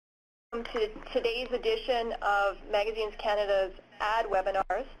to today's edition of Magazines Canada's ad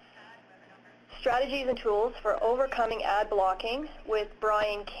webinars, Strategies and Tools for Overcoming Ad Blocking with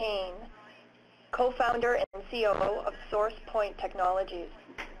Briane Kane, co-founder and COO of Sourcepoint Technologies.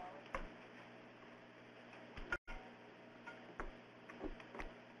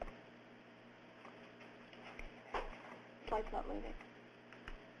 Slide's not moving.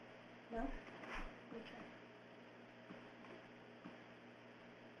 No?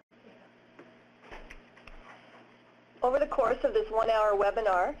 Over the course of this one-hour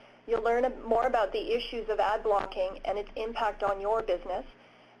webinar, you'll learn more about the issues of ad blocking and its impact on your business,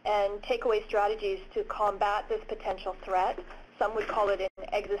 and takeaway strategies to combat this potential threat. Some would call it an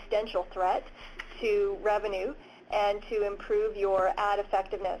existential threat to revenue, and to improve your ad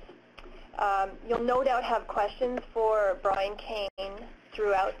effectiveness. You'll no doubt have questions for Briane Kane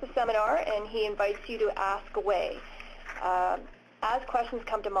throughout the seminar, and he invites you to ask away. As questions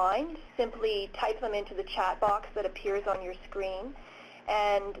come to mind, simply type them into the chat box that appears on your screen,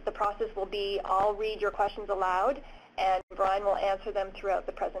 and the process will be I'll read your questions aloud, and Briane will answer them throughout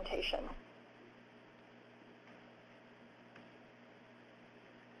the presentation.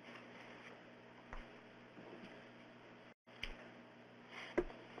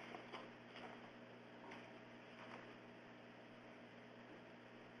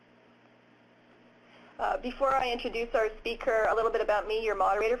 Before I introduce our speaker, a little bit about me, your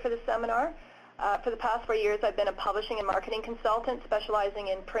moderator for the seminar. For the past 4 years, I've been a publishing and marketing consultant specializing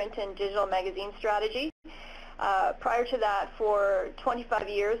in print and digital magazine strategy. Prior to that, for 25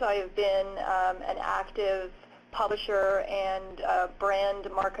 years, I have been an active publisher and brand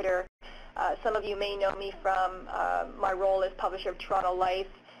marketer. Some of you may know me from my role as publisher of Toronto Life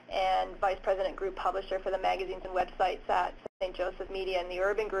and Vice President Group Publisher for the magazines and websites at St. Joseph Media and the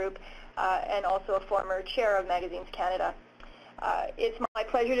Urban Group, and also a former chair of Magazines Canada. It's my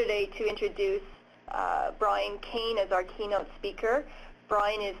pleasure today to introduce Briane Kane as our keynote speaker.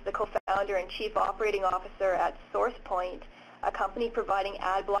 Briane is the co-founder and chief operating officer at Sourcepoint, a company providing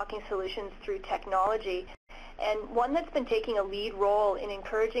ad blocking solutions through technology, and one that's been taking a lead role in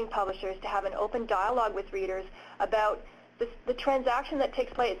encouraging publishers to have an open dialogue with readers about the transaction that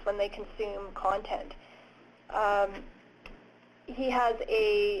takes place when they consume content. He has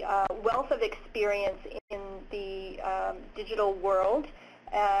a wealth of experience in the digital world,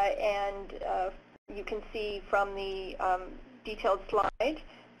 and you can see from the detailed slide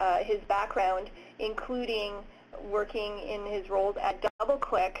his background, including working in his roles at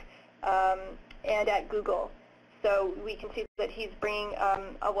DoubleClick and at Google. So we can see that he's bringing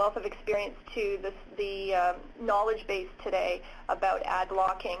a wealth of experience to the knowledge base today about ad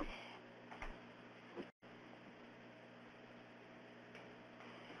blocking.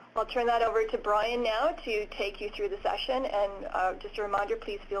 I'll turn that over to Briane now to take you through the session, and just a reminder,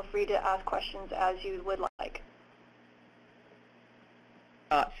 please feel free to ask questions as you would like.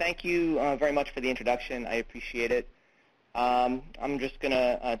 Thank you very much for the introduction. I appreciate it. I'm just going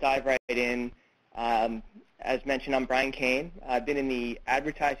to dive right in. As mentioned, I'm Briane Kane. I've been in the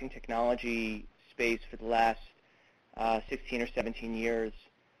advertising technology space for the last 16 or 17 years,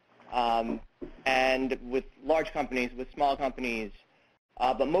 and with large companies, with small companies,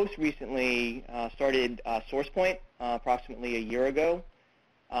 but most recently started Sourcepoint approximately a year ago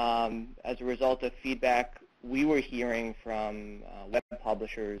as a result of feedback we were hearing from web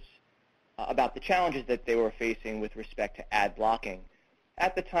publishers about the challenges that they were facing with respect to ad blocking.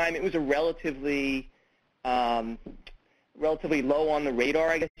 At the time, it was a relatively low on the radar,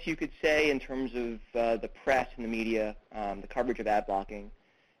 I guess you could say, in terms of the press and the media, the coverage of ad blocking.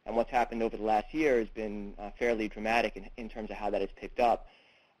 And what's happened over the last year has been fairly dramatic in terms of how that has picked up.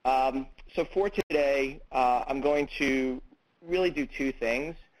 So for today, I'm going to really do two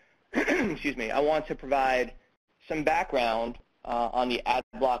things. Excuse me. I want to provide some background on the ad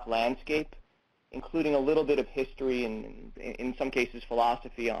block landscape, including a little bit of history and in some cases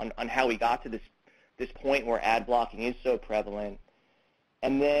philosophy on how we got to this point where ad blocking is so prevalent.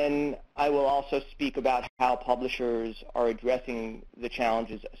 And then I will also speak about how publishers are addressing the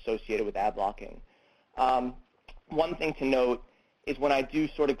challenges associated with ad blocking. One thing to note is when I do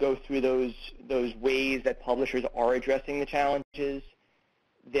sort of go through those ways that publishers are addressing the challenges,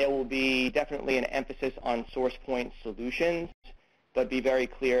 there will be definitely an emphasis on Sourcepoint solutions, but be very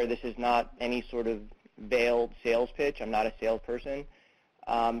clear, this is not any sort of veiled sales pitch. I'm not a salesperson.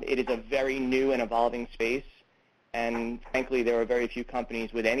 It is a very new and evolving space, and frankly, there are very few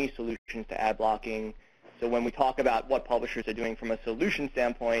companies with any solutions to ad blocking. So when we talk about what publishers are doing from a solution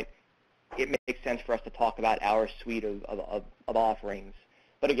standpoint, it makes sense for us to talk about our suite of offerings.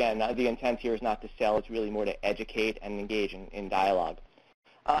 But again, the intent here is not to sell. It's really more to educate and engage in dialogue.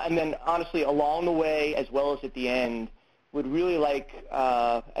 And then, honestly, along the way, as well as at the end, would really like,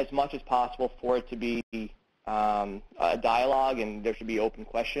 as much as possible, for it to be a dialogue, and there should be open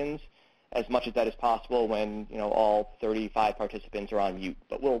questions, as much as that is possible when all 35 participants are on mute.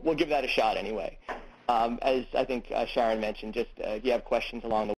 But we'll give that a shot anyway. As I think Sharon mentioned, just if you have questions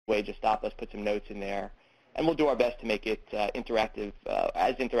along the way, just stop us, put some notes in there, and we'll do our best to make it interactive,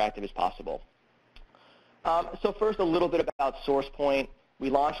 as interactive as possible. So first, a little bit about SourcePoint. We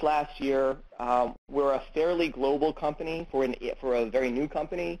launched last year. We're a fairly global company for a very new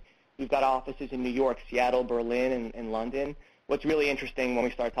company. We've got offices in New York, Seattle, Berlin, and London. What's really interesting when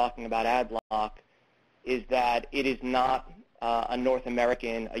we start talking about AdBlock is that it is not a North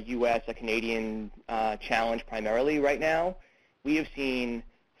American, a U.S., a Canadian challenge primarily right now. We have seen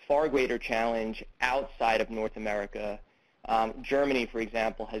far greater challenge outside of North America. Germany, for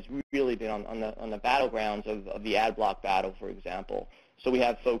example, has really been on the battlegrounds of the AdBlock battle, for example. So we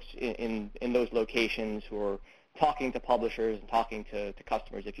have folks in those locations who are talking to publishers and talking to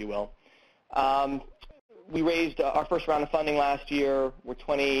customers, if you will. We raised our first round of funding last year. We're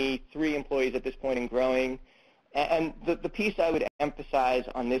 23 employees at this point and growing. And the piece I would emphasize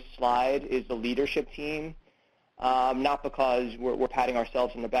on this slide is the leadership team, not because we're patting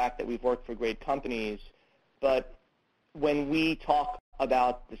ourselves on the back that we've worked for great companies, but when we talk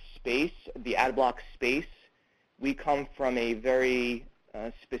about the space, the AdBlock space, we come from a very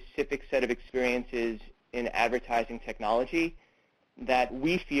specific set of experiences in advertising technology that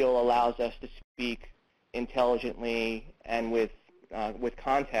we feel allows us to speak intelligently and with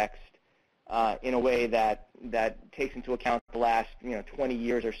context in a way that takes into account the last 20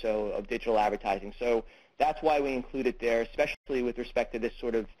 years or so of digital advertising. So that's why we include it there, especially with respect to this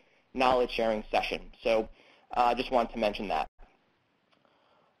sort of knowledge sharing session. So I just wanted to mention that.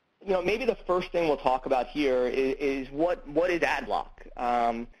 Maybe the first thing we'll talk about here is what is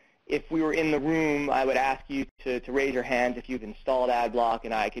AdBlock. If we were in the room, I would ask you to raise your hands if you've installed AdBlock,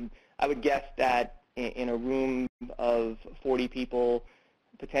 and I would guess that in a room of 40 people,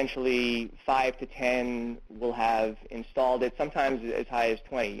 potentially 5 to 10 will have installed it, sometimes as high as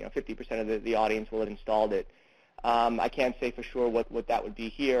 20. 50% of the audience will have installed it. I can't say for sure what that would be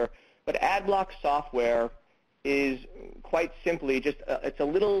here, but AdBlock software is quite simply just it's a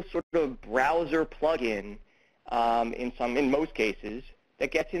little sort of browser plugin in most cases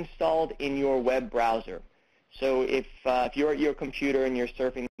that gets installed in your web browser. So if you're at your computer and you're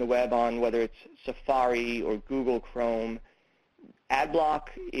surfing the web on whether it's Safari or Google Chrome, AdBlock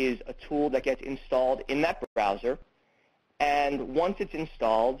is a tool that gets installed in that browser, and once it's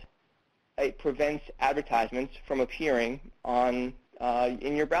installed, it prevents advertisements from appearing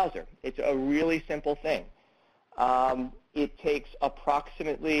in your browser. It's a really simple thing. It takes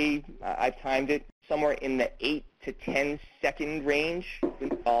approximately, I've timed it, somewhere in the 8 to 10 second range to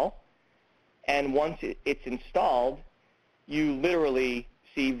install. And once it's installed, you literally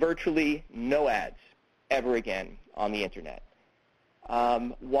see virtually no ads ever again on the internet.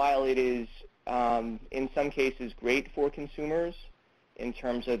 While it is, in some cases, great for consumers in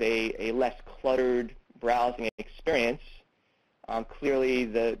terms of a less cluttered browsing experience, clearly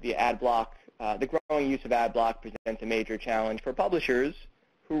the growing use of AdBlock presents a major challenge for publishers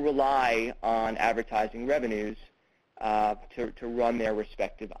who rely on advertising revenues to run their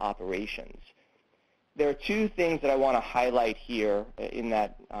respective operations. There are two things that I want to highlight here in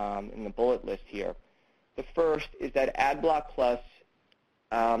the bullet list here. The first is that AdBlock Plus,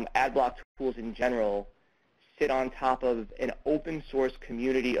 AdBlock tools in general, sit on top of an open source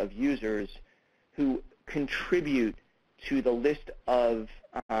community of users who contribute to the list of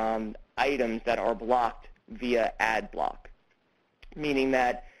items that are blocked via AdBlock, meaning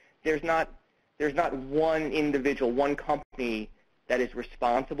that there's not one individual, one company that is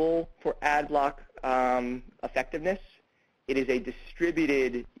responsible for AdBlock effectiveness. It is a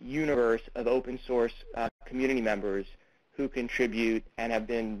distributed universe of open source community members who contribute and have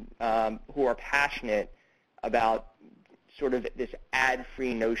been, who are passionate about sort of this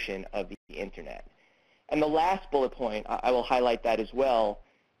ad-free notion of the internet. And the last bullet point, I will highlight that as well,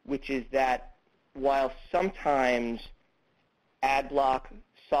 which is that while sometimes AdBlock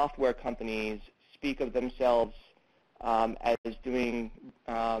software companies speak of themselves as doing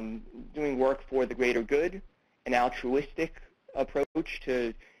work for the greater good, an altruistic approach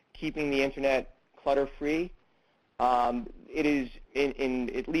to keeping the internet clutter-free, it is,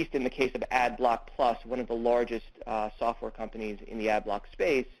 at least in the case of AdBlock Plus, one of the largest software companies in the AdBlock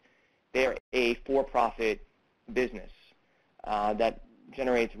space. They're a for-profit business that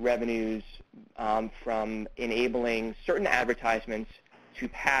generates revenues from enabling certain advertisements to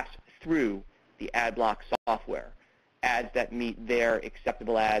pass through the AdBlock software. ads that meet their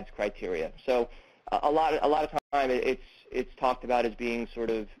acceptable ads criteria. So a lot of time it's talked about as being sort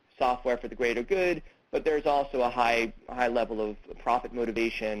of software for the greater good, but there's also a high level of profit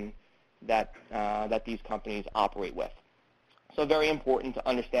motivation that these companies operate with. So very important to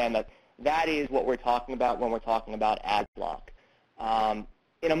understand that is what we're talking about when we're talking about ad block.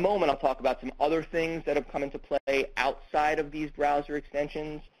 In a moment, I'll talk about some other things that have come into play outside of these browser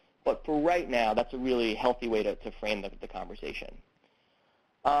extensions, but for right now, that's a really healthy way to frame the conversation.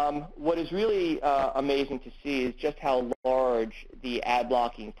 What is really amazing to see is just how large the ad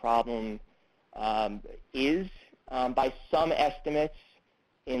blocking problem is. By some estimates,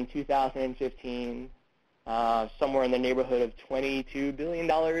 in 2015, somewhere in the neighborhood of $22 billion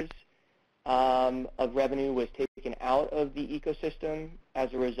of revenue was taken out of the ecosystem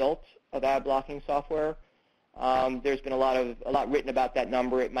as a result of ad blocking software. There's been a lot written about that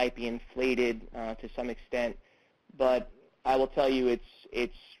number. It might be inflated to some extent, but I will tell you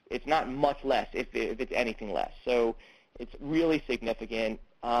it's not much less, if it's anything less. So it's really significant.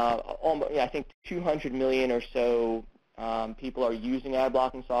 I think 200 million or so people are using ad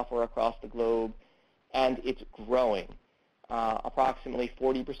blocking software across the globe, and it's growing. Approximately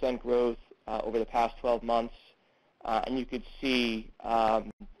 40% growth over the past 12 months, and you could see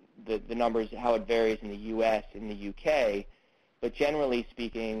the numbers, how it varies in the U.S. and the U.K. But generally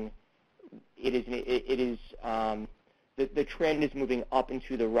speaking, the trend is moving up and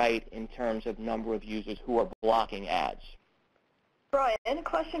to the right in terms of number of users who are blocking ads. Brian, a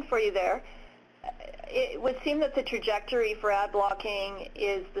question for you there. It would seem that the trajectory for ad blocking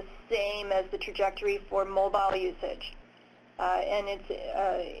is the same as the trajectory for mobile usage. And it's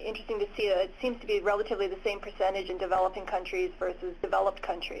interesting to see that it seems to be relatively the same percentage in developing countries versus developed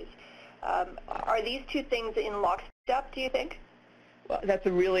countries. Are these two things in lockstep, do you think? Well, that's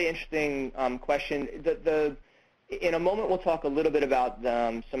a really interesting question. In a moment, we'll talk a little bit about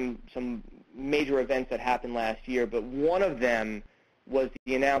some major events that happened last year, but one of them was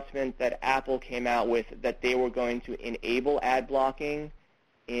the announcement that Apple came out with that they were going to enable ad blocking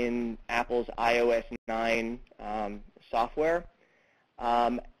in Apple's iOS 9 software.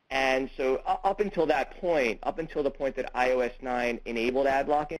 And so up until that point, up until the point that iOS 9 enabled ad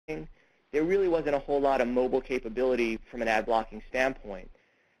blocking, there really wasn't a whole lot of mobile capability from an ad blocking standpoint.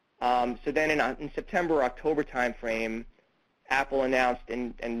 So then in September, October timeframe, Apple announced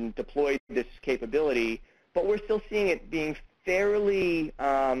and deployed this capability, but we're still seeing it being fairly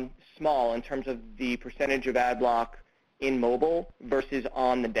small in terms of the percentage of ad block in mobile versus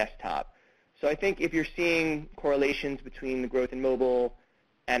on the desktop. So I think if you're seeing correlations between the growth in mobile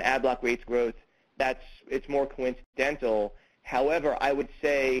and ad block rates growth, it's more coincidental. However, I would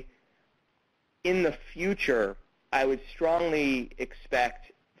say in the future, I would strongly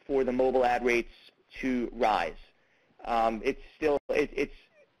expect for the mobile ad rates to rise.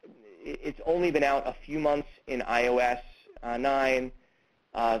 It's only been out a few months in iOS 9.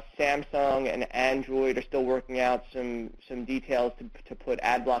 Samsung and Android are still working out some details to put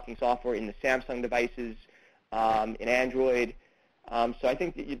ad blocking software in the Samsung devices in Android. So I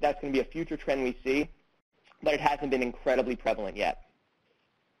think that's going to be a future trend we see, but it hasn't been incredibly prevalent yet.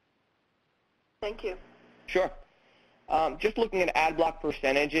 Thank you. Sure. Just looking at ad block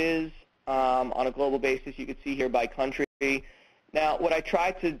percentages on a global basis, you can see here by country. Now, what I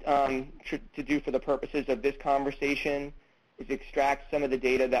tried to do for the purposes of this conversation is extract some of the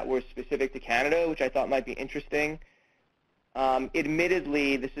data that were specific to Canada, which I thought might be interesting.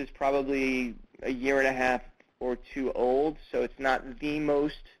 Admittedly, this is probably a year and a half or two old, so it's not the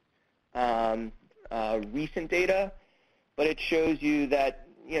most recent data, but it shows you that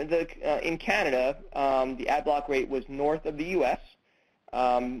in Canada, the ad block rate was north of the U.S.,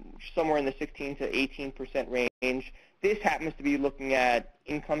 somewhere in the 16 to 18% range. This happens to be looking at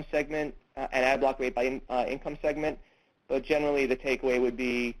income segment and ad block rate by income segment, but generally the takeaway would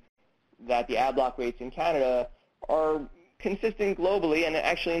be that the ad block rates in Canada are consistent globally, and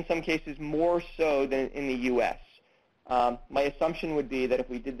actually in some cases more so than in the U.S. My assumption would be that if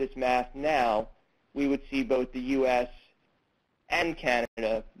we did this math now, we would see both the U.S. and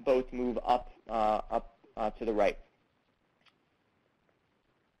Canada both move up to the right.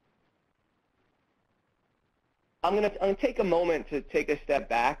 I'm going to take a moment to take a step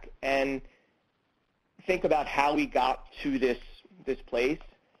back and think about how we got to this place.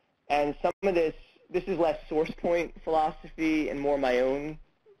 And some of this is less SourcePoint philosophy and more my own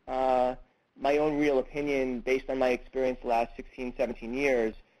real opinion based on my experience the last 16, 17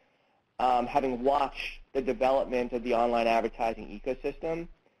 years, having watched the development of the online advertising ecosystem.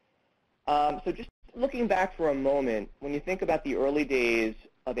 So just looking back for a moment, when you think about the early days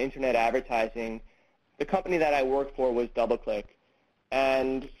of internet advertising, the company that I worked for was DoubleClick.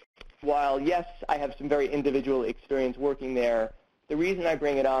 And while, yes, I have some very individual experience working there, the reason I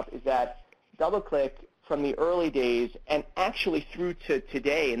bring it up is that DoubleClick, from the early days and actually through to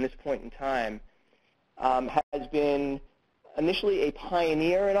today in this point in time, has been initially a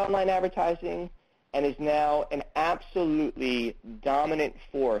pioneer in online advertising and is now an absolutely dominant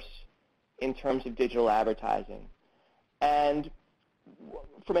force in terms of digital advertising. And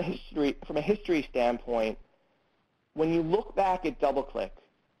from a history standpoint, when you look back at DoubleClick,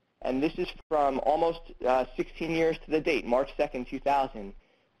 and this is from almost 16 years to the date, March 2nd, 2000,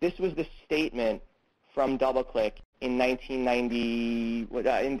 this was the statement from DoubleClick in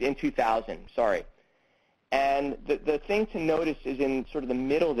 2000, sorry. And the thing to notice is in sort of the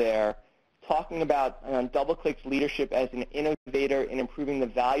middle there, talking about DoubleClick's leadership as an innovator in improving the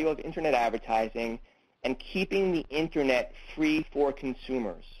value of internet advertising and keeping the internet free for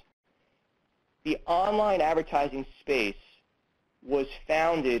consumers. The online advertising space was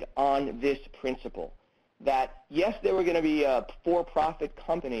founded on this principle that, yes, they were going to be a for-profit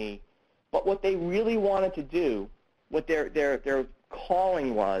company, but what they really wanted to do, what their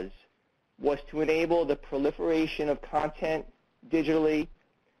calling was to enable the proliferation of content digitally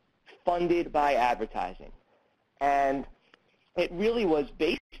funded by advertising. And it really was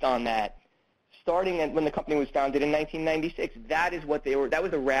based on that, starting when the company was founded in 1996. That is what that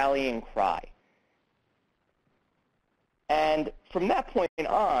was a rallying cry. And from that point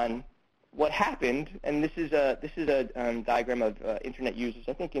on, what happened, and this is a diagram of internet users,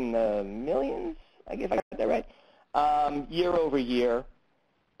 I think in the millions, I guess I got that right, year over year.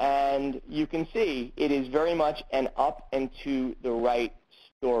 And you can see it is very much an up and to the right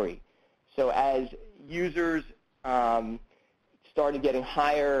story. So as users started getting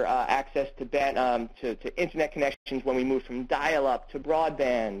higher access to internet connections, when we moved from dial-up to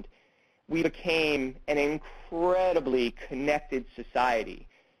broadband, we became an incredibly connected society.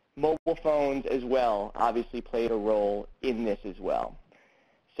 Mobile phones as well obviously played a role in this as well.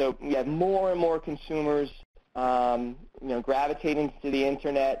 So we have more and more consumers gravitating to the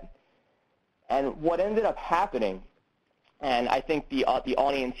internet. And what ended up happening, and I think the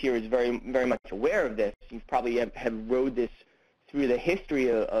audience here is very, very much aware of this, you probably have rode this through the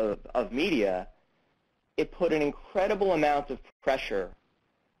history of media, it put an incredible amount of pressure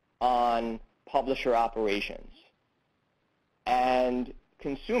on publisher operations. And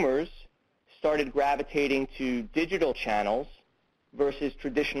consumers started gravitating to digital channels versus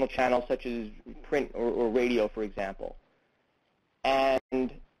traditional channels such as print or radio, for example.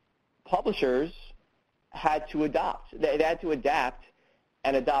 And publishers had to adapt. They had to adapt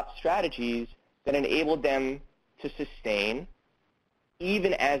and adopt strategies that enabled them to sustain,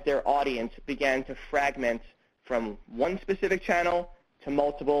 even as their audience began to fragment from one specific channel to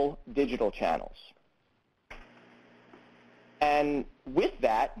multiple digital channels. And with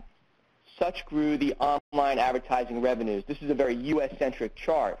that, such grew the online advertising revenues. This is a very US-centric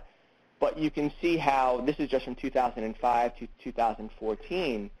chart, but you can see how this is just from 2005 to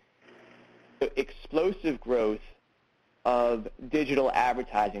 2014, the explosive growth of digital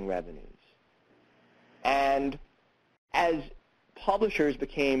advertising revenues. And as publishers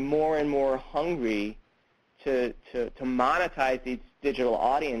became more and more hungry to monetize these digital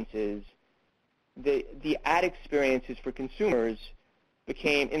audiences, the ad experiences for consumers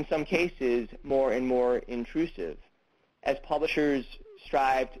became, in some cases, more and more intrusive. As publishers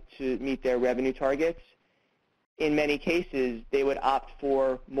strived to meet their revenue targets, in many cases, they would opt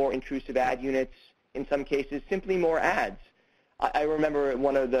for more intrusive ad units, in some cases, simply more ads. I remember at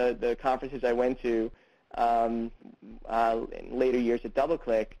one of the conferences I went to in later years at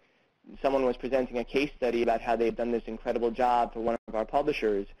DoubleClick, someone was presenting a case study about how they had done this incredible job for one of our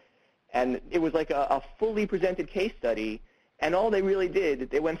publishers. And it was like a fully presented case study, and all they really did,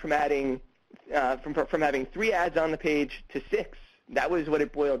 they went from adding, from having 3 ads on the page to 6. That was what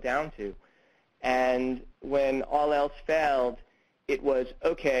it boiled down to. And when all else failed, it was,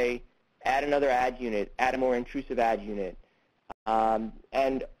 okay, add another ad unit, add a more intrusive ad unit.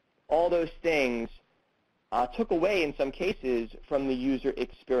 And all those things took away, in some cases, from the user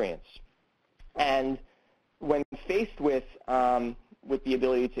experience. And when faced with the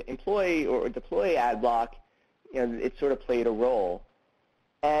ability to employ or deploy ad block, it sort of played a role.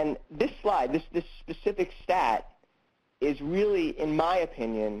 And this slide, this specific stat, is really, in my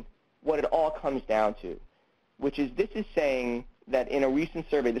opinion, what it all comes down to, which is this is saying that in a recent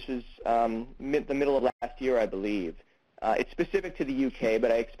survey, this was the middle of last year, I believe. It's specific to the UK,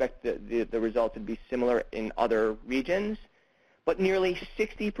 but I expect the results would be similar in other regions. But nearly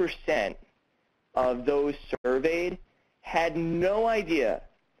 60% of those surveyed had no idea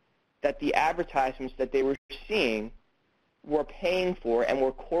that the advertisements that they were seeing were paying for and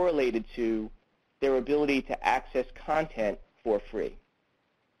were correlated to their ability to access content for free.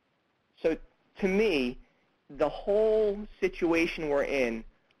 So to me, the whole situation we're in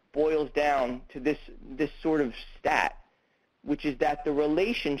boils down to this sort of stat, which is that the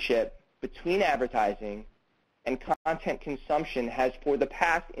relationship between advertising and content consumption has, for the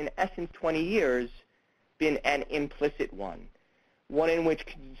past, in essence, 20 years, been an implicit one in which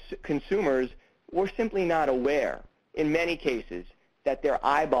consumers were simply not aware, in many cases, that their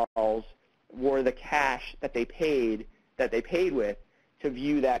eyeballs were the cash that they paid with to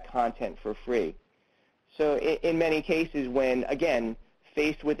view that content for free. So in many cases, when, again,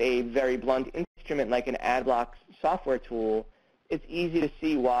 faced with a very blunt instrument like an ad block software tool, it's easy to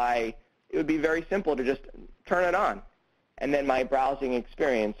see why it would be very simple to just turn it on, and then my browsing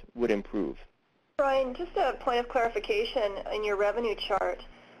experience would improve. Brian, just a point of clarification in your revenue chart.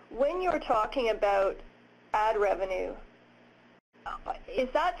 When you're talking about ad revenue, is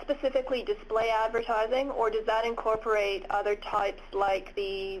that specifically display advertising, or does that incorporate other types like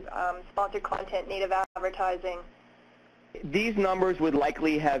the sponsored content, native advertising? These numbers would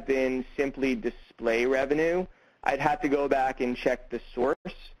likely have been simply display revenue. I'd have to go back and check the source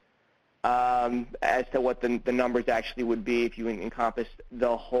as to what the numbers actually would be if you encompass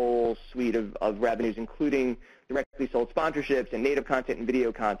the whole suite of revenues, including directly sold sponsorships and native content and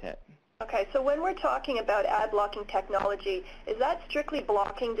video content. Okay, so when we're talking about ad blocking technology, is that strictly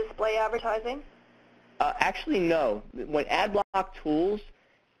blocking display advertising? Actually, no. When ad block tools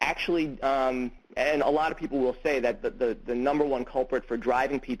actually, and a lot of people will say that the number one culprit for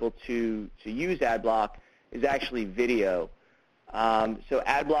driving people to use ad block is actually video. So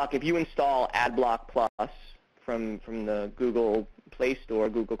ad block, if you install ad block plus from the Google Play Store,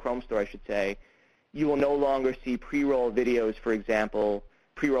 Google Chrome Store, I should say, you will no longer see pre-roll videos, for example,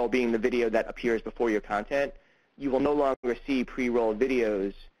 pre-roll being the video that appears before your content. You will no longer see pre-roll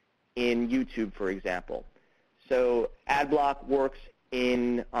videos in YouTube, for example. So ad block works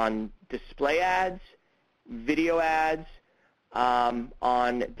on display ads, video ads,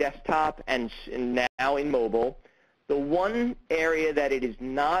 on desktop, and now in mobile. The one area that it is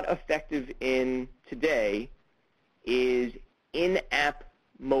not effective in today is in-app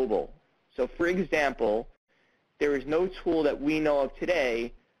mobile. So for example, there is no tool that we know of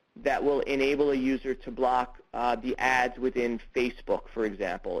today that will enable a user to block the ads within Facebook, for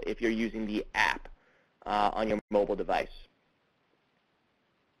example, if you're using the app on your mobile device.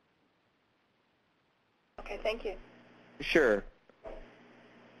 Okay, thank you. Sure.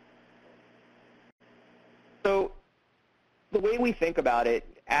 So the way we think about it,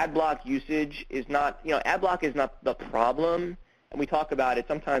 ad block usage is not, ad block is not the problem, and we talk about it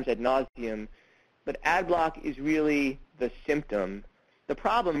sometimes ad nauseum, but ad block is really the symptom. The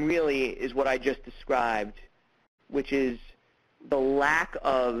problem really is what I just described, which is the lack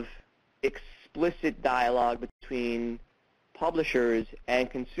of explicit dialogue between publishers and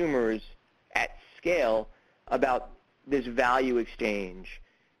consumers at scale about this value exchange.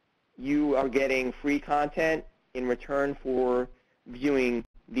 You are getting free content in return for viewing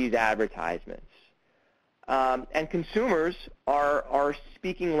these advertisements. And consumers are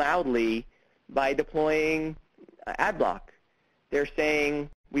speaking loudly by deploying ad block. They're saying,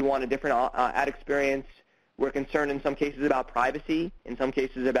 we want a different ad experience. We're concerned in some cases about privacy, in some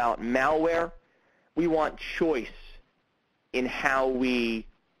cases about malware. We want choice in how we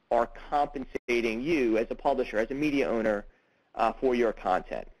are compensating you as a publisher, as a media owner, for your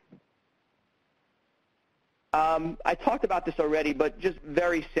content. I talked about this already, but just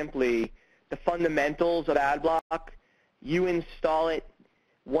very simply, the fundamentals of ad block, you install it.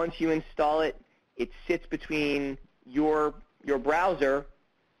 Once you install it, it sits between your browser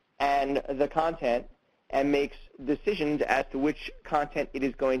and the content and makes decisions as to which content it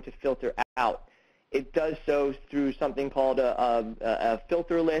is going to filter out. It does so through something called a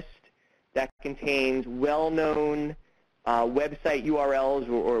filter list that contains well-known website URLs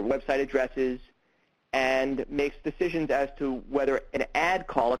or website addresses, and makes decisions as to whether an ad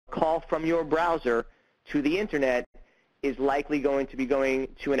call, a call from your browser to the internet, is likely going to be going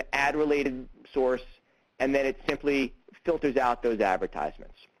to an ad-related source, and then it simply filters out those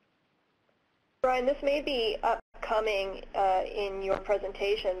advertisements. Brian, this may be upcoming in your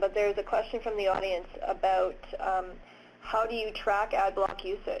presentation, but there's a question from the audience about how do you track ad block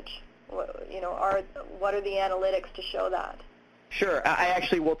usage? What are the analytics to show that? Sure. I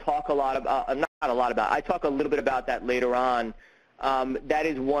actually will talk a lot about, I talk a little bit about that later on. That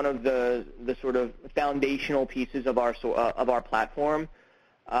is one of the sort of foundational pieces of our platform.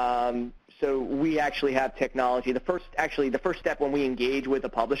 So we actually have technology. The first step when we engage with a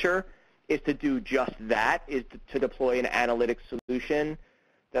publisher is to do just that, is to deploy an analytics solution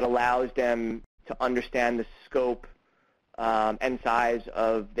that allows them to understand the scope and size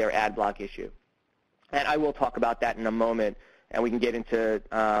of their ad block issue. And I will talk about that in a moment, and we can get into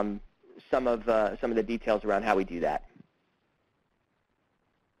some of the details around how we do that.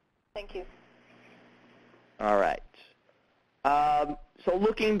 Thank you. All right. So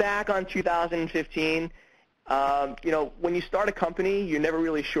looking back on 2015, when you start a company, you're never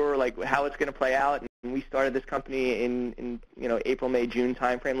really sure how it's going to play out. And we started this company in April, May, June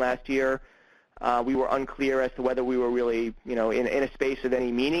timeframe last year. We were unclear as to whether we were really in a space of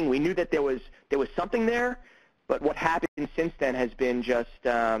any meaning. We knew that there was something there, but what happened since then has been just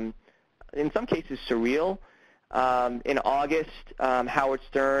in some cases surreal. In August, Howard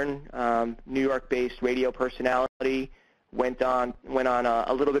Stern, New York-based radio personality, went on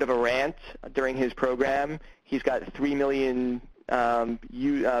a little bit of a rant during his program. He's got 3 million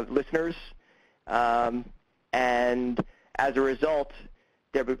listeners, and as a result,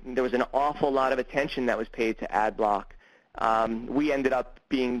 there was an awful lot of attention that was paid to ad block. We ended up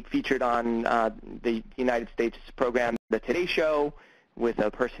being featured on the United States program, The Today Show, with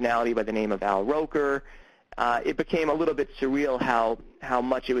a personality by the name of Al Roker. It became a little bit surreal how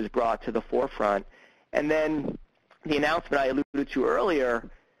much it was brought to the forefront. And then the announcement I alluded to earlier,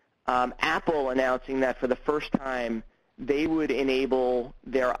 Apple announcing that for the first time they would enable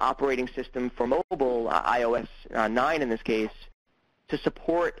their operating system for mobile, iOS 9 in this case, to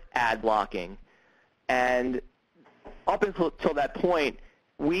support ad blocking. And up until that point,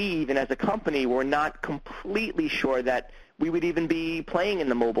 we even as a company were not completely sure that we would even be playing in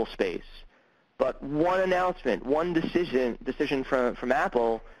the mobile space. But one announcement, one decision from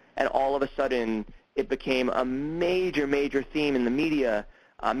Apple, and all of a sudden it became a major, major theme in the media,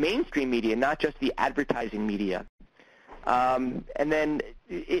 mainstream media, not just the advertising media. And then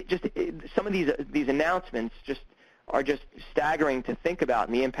some of these announcements are just staggering to think about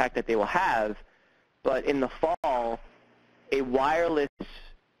and the impact that they will have. But in the fall, a wireless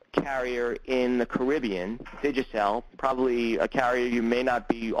carrier in the Caribbean, Digicel, probably a carrier you may not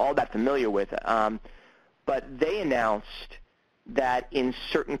be all that familiar with, but they announced that in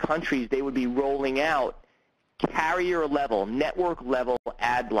certain countries they would be rolling out carrier-level, network-level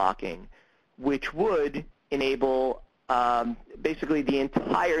ad blocking, which would enable basically the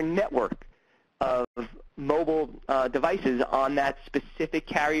entire network of mobile devices on that specific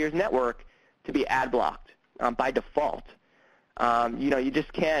carrier's network to be ad blocked by default. You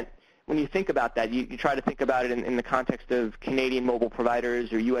just can't, when you think about that, you try to think about it in the context of Canadian mobile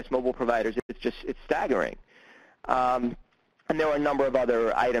providers or U.S. mobile providers, it's staggering. And there are a number of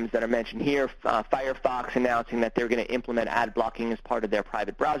other items that are mentioned here. Firefox announcing that they're going to implement ad blocking as part of their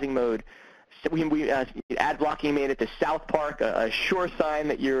private browsing mode. So ad blocking made it to South Park, a sure sign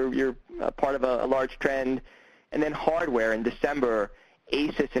that you're part of a large trend. And then hardware in December,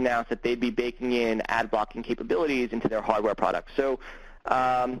 Asus announced that they'd be baking in ad blocking capabilities into their hardware products. So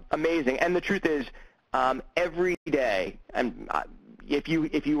amazing. And the truth is, every day, and if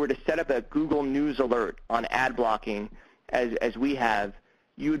you were to set up a Google News alert on ad blocking, as we have,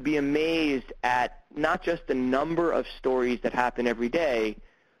 you would be amazed at not just the number of stories that happen every day,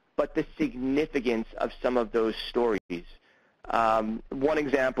 but the significance of some of those stories. One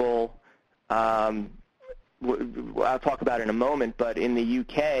example, I'll talk about in a moment, but in the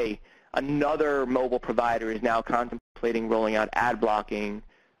UK, another mobile provider is now contemplating rolling out ad blocking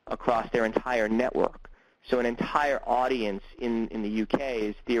across their entire network. So an entire audience in the UK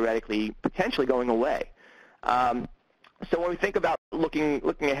is theoretically potentially going away. So when we think about looking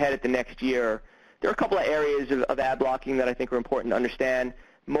ahead at the next year, there are a couple of areas of ad blocking that I think are important to understand.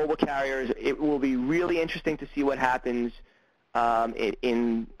 Mobile carriers, it will be really interesting to see what happens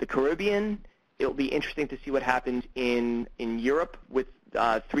in the Caribbean. It will be interesting to see what happens in Europe with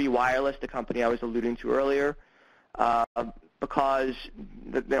 3 Wireless, the company I was alluding to earlier, because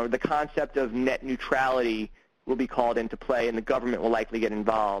the concept of net neutrality will be called into play, and the government will likely get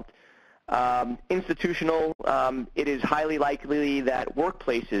involved. Institutional, it is highly likely that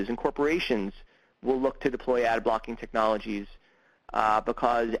workplaces and corporations will look to deploy ad blocking technologies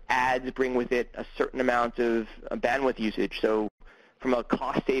because ads bring with it a certain amount of bandwidth usage. So from a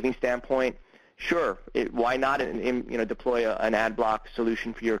cost-saving standpoint, sure, why not deploy an ad block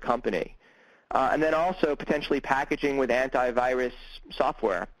solution for your company? And then also potentially packaging with antivirus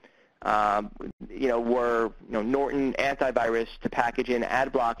software. Were Norton antivirus to package in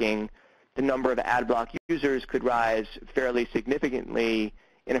ad blocking, the number of ad block users could rise fairly significantly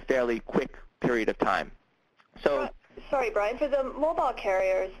in a fairly quick period of time. So Sorry, Brian, for the mobile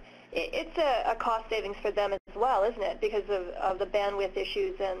carriers, it's a cost savings for them as well, isn't it, because of the bandwidth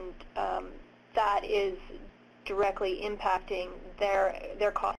issues, and that is directly impacting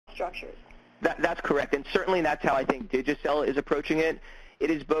their cost structures. That's correct, and certainly that's how I think Digicel is approaching it. It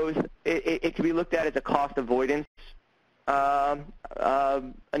is both. It can be looked at as a cost avoidance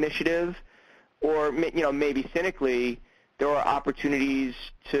initiative, or maybe cynically, there are opportunities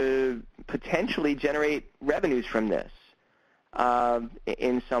to potentially generate revenues from this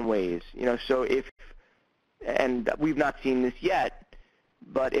in some ways. So and we've not seen this yet,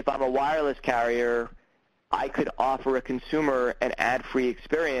 but if I'm a wireless carrier, I could offer a consumer an ad-free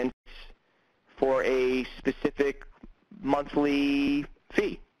experience for a specific monthly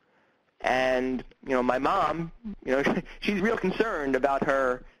fee. And, my mom, she's real concerned about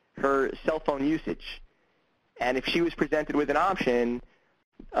her cell phone usage. And if she was presented with an option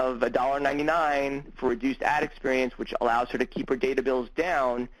of $1.99 for reduced ad experience, which allows her to keep her data bills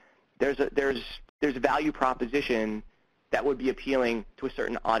down, there's a value proposition that would be appealing to a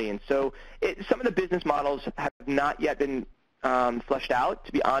certain audience. So some of the business models have not yet been fleshed out,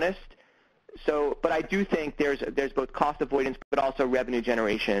 to be honest. So, but I do think there's both cost avoidance but also revenue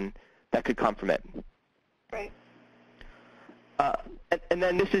generation that could come from it. Right. And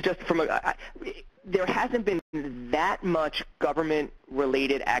then this is just from there hasn't been that much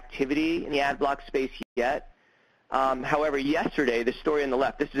government-related activity in the ad block space yet. However, yesterday, the story on the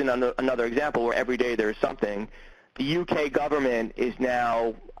left, this is another example where every day there is something. The UK government is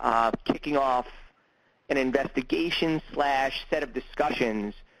now kicking off an investigation / set of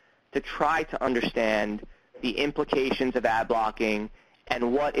discussions to try to understand the implications of ad blocking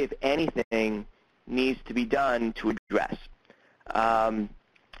and what, if anything, needs to be done to address.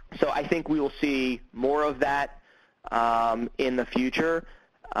 So I think we will see more of that in the future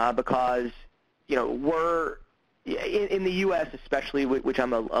because, we're, in the U.S. especially, which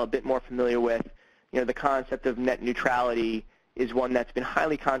I'm a bit more familiar with, the concept of net neutrality is one that's been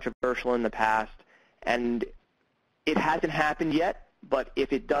highly controversial in the past, and it hasn't happened yet, but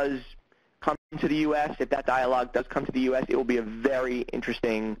if it does come to the U.S., if that dialogue does come to the U.S., it will be a very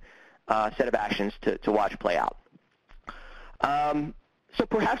interesting set of actions to watch play out. So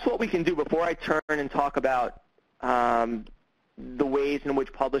perhaps what we can do before I turn and talk about the ways in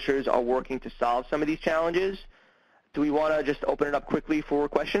which publishers are working to solve some of these challenges, do we want to just open it up quickly for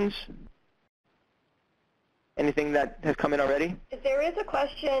questions? Anything that has come in already? There is a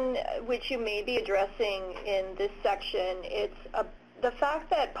question which you may be addressing in this section. It's the fact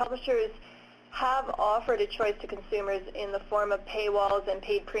that publishers have offered a choice to consumers in the form of paywalls and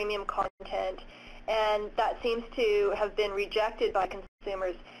paid premium content, and that seems to have been rejected by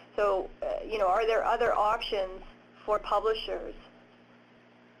consumers. So, are there other options for publishers?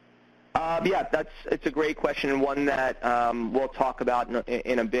 Yeah, it's a great question, and one that we'll talk about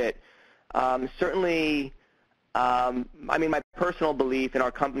in a bit. Certainly, my personal belief and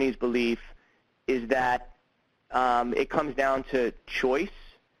our company's belief is that it comes down to choice,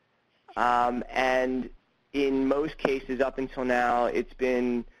 and in most cases up until now,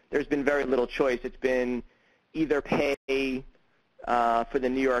 there's been very little choice. It's been either pay for the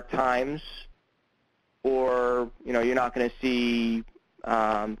New York Times, or you're not going to see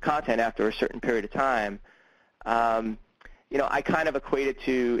content after a certain period of time. I kind of equate it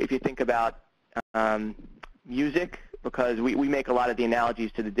to, if you think about music, because we make a lot of the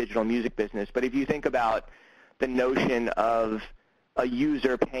analogies to the digital music business, but if you think about the notion of a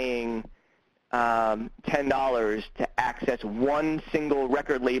user paying $10 to access one single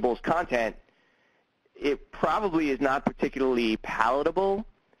record label's content, it probably is not particularly palatable.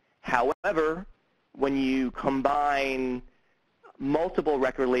 However, when you combine multiple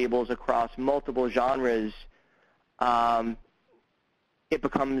record labels across multiple genres, it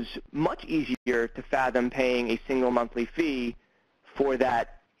becomes much easier to fathom paying a single monthly fee for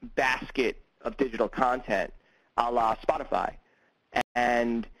that basket of digital content, a la Spotify.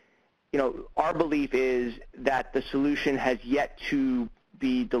 And our belief is that the solution has yet to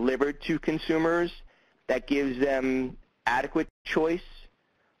be delivered to consumers that gives them adequate choice.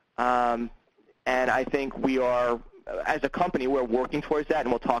 And I think we are, as a company, we're working towards that, and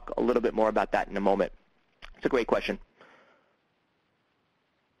we'll talk a little bit more about that in a moment. It's a great question.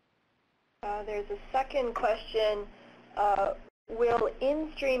 There's a second question. Will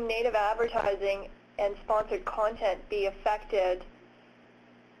in-stream native advertising and sponsored content be affected,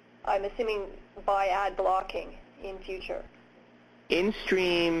 I'm assuming, by ad blocking in future?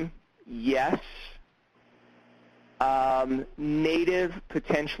 In-stream, yes. Native,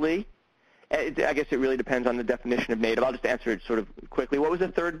 potentially. I guess it really depends on the definition of native. I'll just answer it sort of quickly. What was the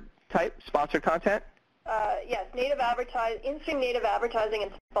third type? Sponsored content? yes, in-stream native advertising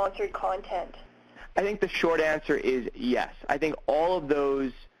and sponsored content. I think the short answer is yes. I think all of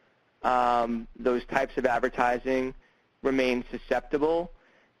those types of advertising remain susceptible.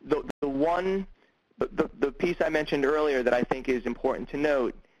 The piece I mentioned earlier that I think is important to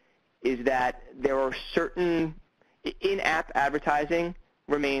note is that there are certain in-app advertising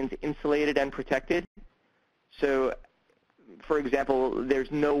remains insulated and protected. So, for example,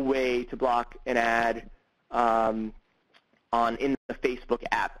 there's no way to block an ad in the Facebook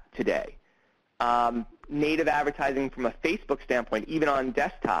app today. Native advertising from a Facebook standpoint, even on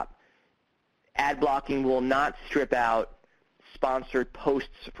desktop, ad blocking will not strip out sponsored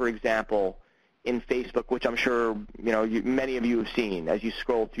posts, for example, in Facebook, which I'm sure many of you have seen as you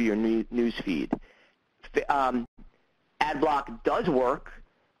scroll through your news feed. Ad block does work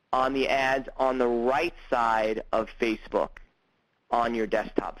on the ads on the right side of Facebook on your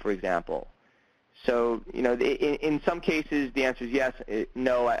desktop, for example. So, in some cases, the answer is yes,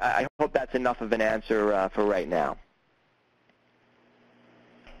 no. I hope that's enough of an answer for right now.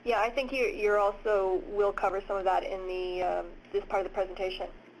 Yeah, I think you're also will cover some of that in the this part of the presentation.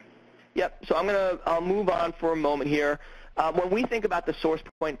 Yep. So I'll move on for a moment here. When we think about the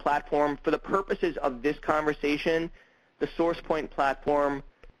Sourcepoint platform, for the purposes of this conversation, the Sourcepoint platform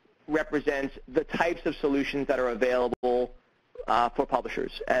represents the types of solutions that are available for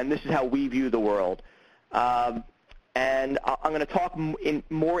publishers, and this is how we view the world. And I'm going to talk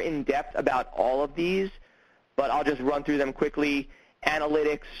more in depth about all of these, but I'll just run through them quickly.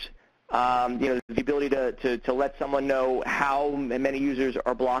 Analytics, the ability to let someone know how many users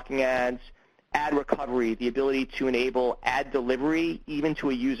are blocking ads. Ad recovery, the ability to enable ad delivery even to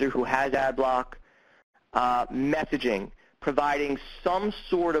a user who has ad block. Messaging, providing some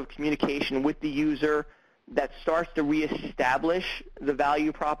sort of communication with the user that starts to reestablish the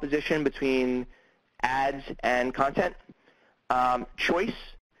value proposition between ads and content. Choice,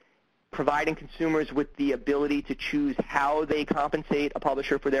 providing consumers with the ability to choose how they compensate a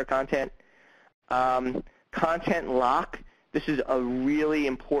publisher for their content. Content lock, this is a really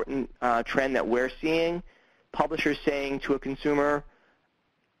important trend that we're seeing. Publishers saying to a consumer,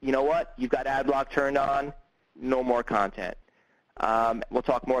 you know what, you've got ad block turned on, no more content. We'll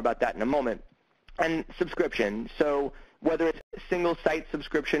talk more about that in a moment. And subscription, so whether it's a single site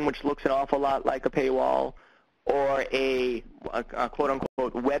subscription, which looks an awful lot like a paywall, or a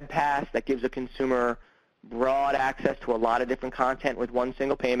quote-unquote web pass that gives a consumer broad access to a lot of different content with one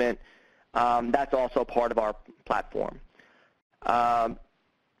single payment, that's also part of our platform.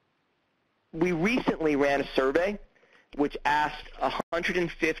 We recently ran a survey which asked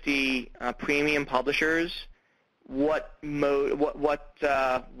 150 premium publishers what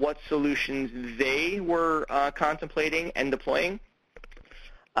solutions they were contemplating and deploying.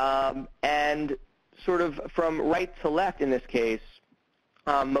 And sort of from right to left in this case,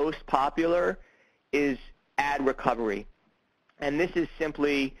 most popular is ad recovery. And this is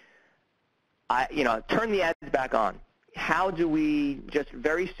simply, turn the ads back on. How do we just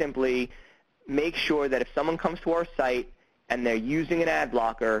very simply make sure that if someone comes to our site and they're using an ad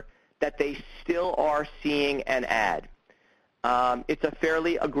blocker, that they still are seeing an ad? It's a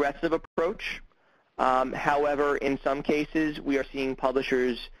fairly aggressive approach. However, in some cases, we are seeing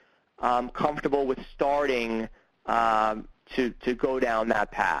publishers comfortable with starting to go down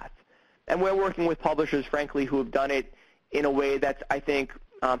that path. And we're working with publishers, frankly, who have done it in a way that's, I think,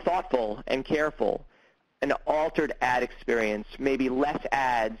 thoughtful and careful. An altered ad experience, maybe less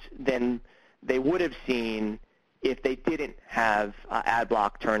ads than they would have seen if they didn't have ad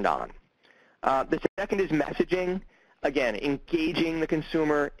block turned on. The second is messaging. Again, engaging the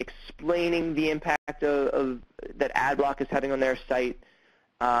consumer, explaining the impact of that ad block is having on their site,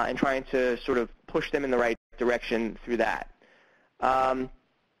 and trying to sort of push them in the right direction through that.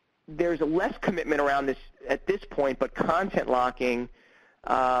 There's less commitment around this at this point, but content locking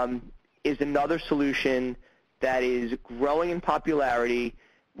is another solution that is growing in popularity.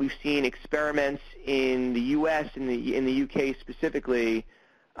 We've seen experiments in the U.S. and in the U.K. specifically,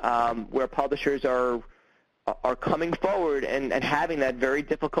 where publishers are coming forward and having that very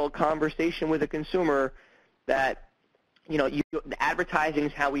difficult conversation with a consumer that, advertising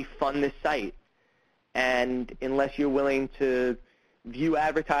is how we fund this site. And unless you're willing to view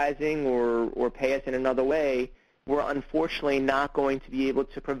advertising or pay us in another way, we're unfortunately not going to be able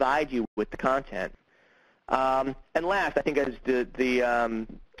to provide you with the content. And last, I think as the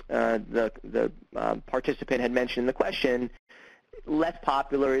participant had mentioned in the question, less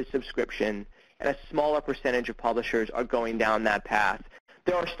popular is subscription, and a smaller percentage of publishers are going down that path.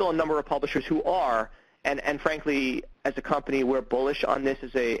 There are still a number of publishers who are, and frankly, as a company, we're bullish on this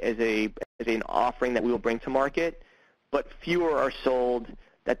as an offering that we will bring to market, but fewer are sold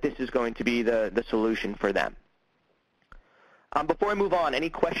that this is going to be the solution for them. Before I move on, any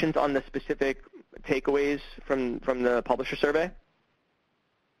questions on the specific takeaways from the publisher survey?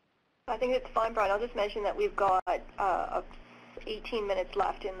 I think it's fine, Brian. I'll just mention that we've got 18 minutes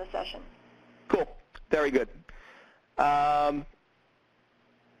left in the session. Cool. Very good. So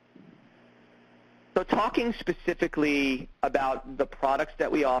talking specifically about the products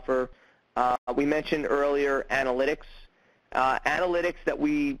that we offer, we mentioned earlier analytics. Analytics that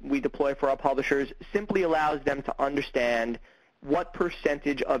we deploy for our publishers simply allows them to understand what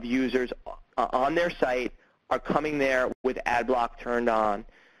percentage of users on their site are coming there with ad block turned on.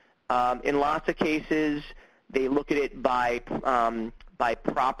 In lots of cases, they look at it by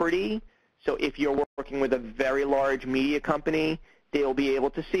property. So if you're working with a very large media company, they will be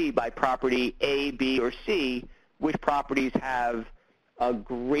able to see by property A, B, or C which properties have a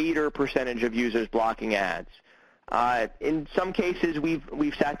greater percentage of users blocking ads. In some cases,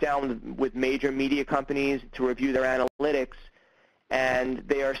 we've sat down with major media companies to review their analytics, and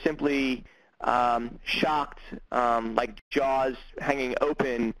they are simply shocked, like jaws hanging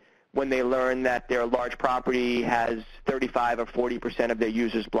open, when they learn that their large property has 35 or 40% of their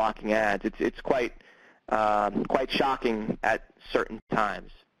users blocking ads. It's quite shocking at certain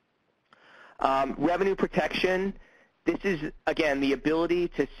times. Revenue protection. This is, again, the ability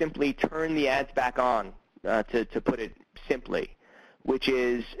to simply turn the ads back on, to put it simply, which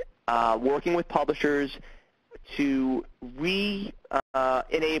is working with publishers to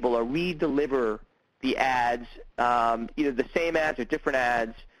re-enable or re-deliver the ads, either the same ads or different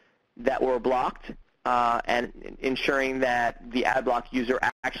ads that were blocked, and ensuring that the ad block user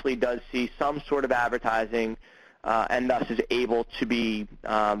actually does see some sort of advertising and thus is able to be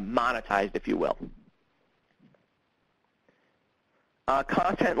monetized, if you will.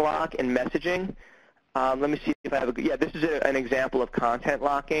 Content lock and messaging. Let me see if I have a good, yeah, this is an example of content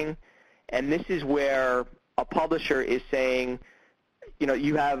locking, and this is where a publisher is saying, you know,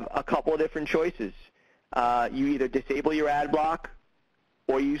 you have a couple of different choices. You either disable your ad block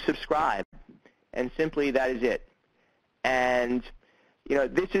or you subscribe, and simply that is it. And, you know,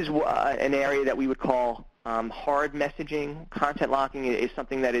 this is an area that we would call hard messaging. Content locking is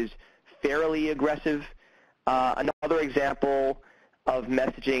something that is fairly aggressive. Another example of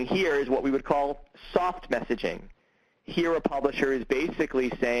messaging here is what we would call soft messaging. Here a publisher is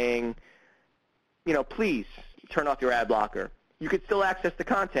basically saying, you know, please turn off your ad blocker. You could still access the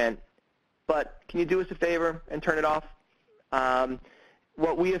content, but can you do us a favor and turn it off?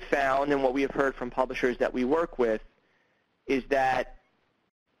 What we have found and what we have heard from publishers that we work with is that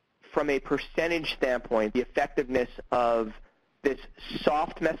from a percentage standpoint, the effectiveness of this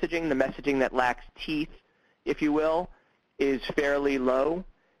soft messaging, the messaging that lacks teeth, if you will, is fairly low,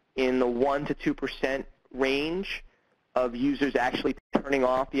 in the 1 to 2% range of users actually turning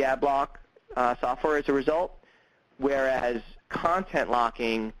off the ad block software as a result, whereas content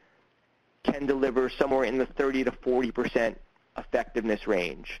locking can deliver somewhere in the 30 to 40% effectiveness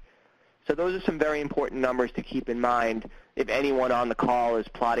range. So those are some very important numbers to keep in mind if anyone on the call is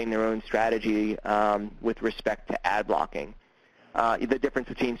plotting their own strategy with respect to ad blocking. The difference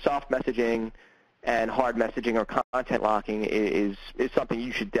between soft messaging and hard messaging or content locking is something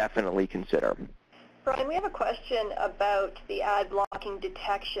you should definitely consider. Brian, we have a question about the ad blocking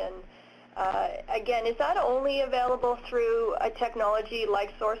detection. Again, is that only available through a technology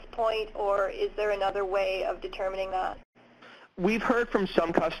like Sourcepoint, or is there another way of determining that? We've heard from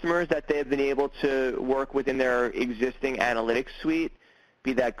some customers that they've been able to work within their existing analytics suite,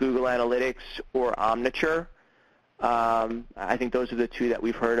 be that Google Analytics or Omniture. I think those are the two that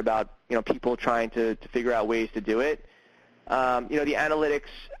we've heard about, you know, people trying to figure out ways to do it. You know, the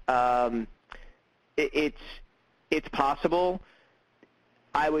analytics, it's possible.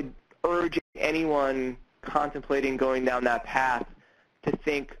 I would urge anyone contemplating going down that path to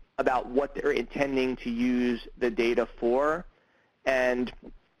think about what they're intending to use the data for. And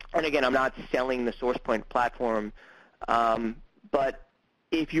again, I'm not selling the Sourcepoint platform, but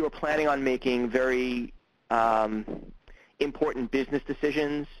if you are planning on making very important business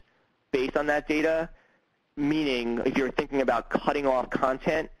decisions based on that data, meaning if you're thinking about cutting off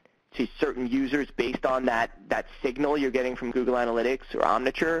content to certain users based on that signal you're getting from Google Analytics or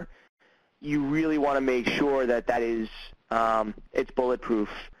Omniture, you really want to make sure that that is it's bulletproof,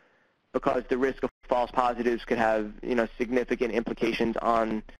 because the risk of false positives could have, you know, significant implications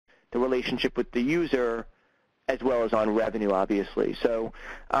on the relationship with the user as well as on revenue, obviously. So,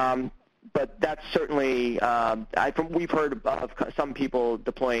 but that's certainly we've heard of some people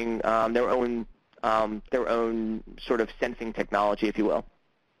deploying their own sort of sensing technology, if you will.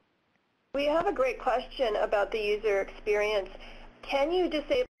 We have a great question about the user experience. Can you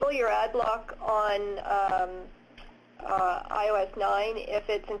disable your ad block on iOS 9 if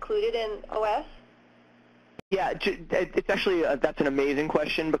it's included in OS? Yeah, it's actually that's an amazing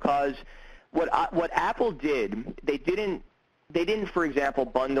question, because what Apple did, they didn't, for example,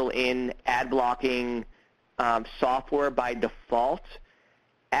 bundle in ad blocking software by default.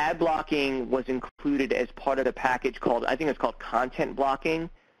 Ad blocking was included as part of the package called, I think it's called content blocking,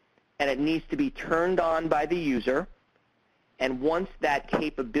 and it needs to be turned on by the user. And once that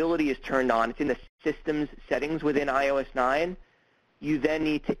capability is turned on, it's in the systems settings within iOS 9, you then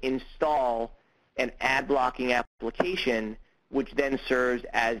need to install an ad blocking application, which then serves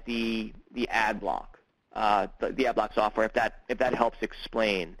as the ad block, the ad block software, if that helps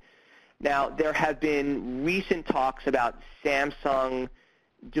explain. Now, there have been recent talks about Samsung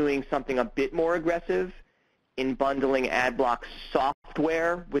doing something a bit more aggressive in bundling ad block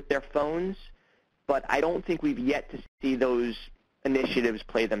software with their phones, but I don't think we've yet to see those initiatives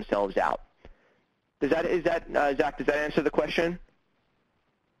play themselves out. Zach, does that answer the question?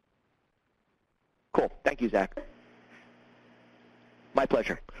 Cool. Thank you, Zach. My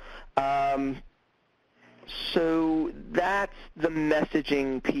pleasure. So that's the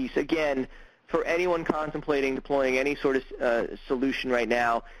messaging piece. Again, for anyone contemplating deploying any sort of solution right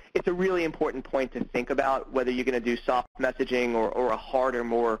now, it's a really important point to think about whether you're going to do soft messaging or a harder,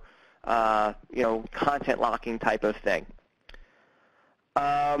 more content locking type of thing.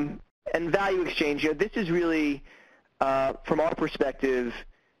 And value exchange, this is really, from our perspective,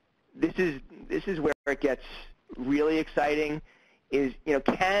 this is where it gets really exciting. Is,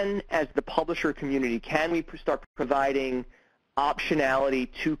 as the publisher community, can we start providing optionality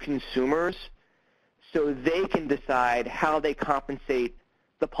to consumers so they can decide how they compensate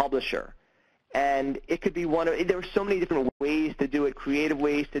the publisher? And it could be there are so many different ways to do it, creative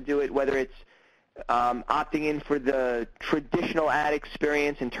ways to do it, whether it's opting in for the traditional ad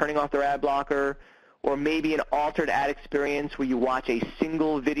experience and turning off their ad blocker, or maybe an altered ad experience where you watch a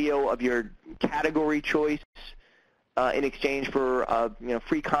single video of your category choice in exchange for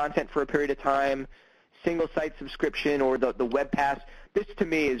free content for a period of time, single site subscription, or the web pass. This to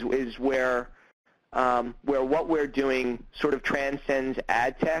me is where what we're doing sort of transcends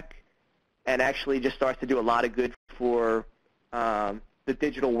ad tech and actually just starts to do a lot of good for the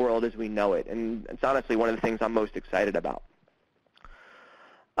digital world as we know it. And it's honestly one of the things I'm most excited about.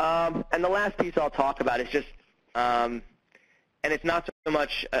 And the last piece I'll talk about is just, and it's not so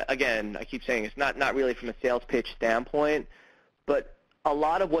much, again, I keep saying it's not really from a sales pitch standpoint, but a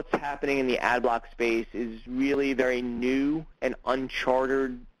lot of what's happening in the ad block space is really very new and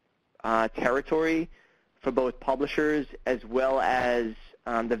uncharted territory for both publishers as well as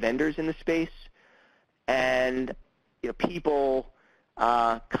the vendors in the space. And people,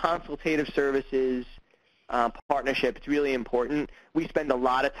 consultative services, partnership, it's really important. We spend a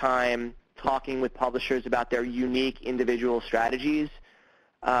lot of time talking with publishers about their unique individual strategies.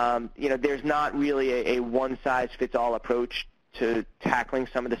 There's not really a one-size-fits-all approach to tackling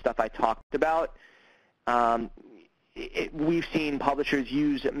some of the stuff I talked about. We've seen publishers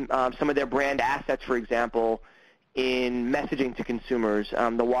use some of their brand assets, for example, in messaging to consumers.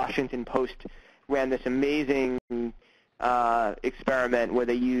 The Washington Post ran this amazing experiment where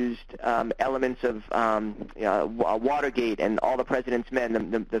they used elements of Watergate and All the President's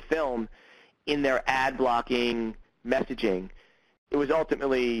Men, the film, in their ad blocking messaging. It was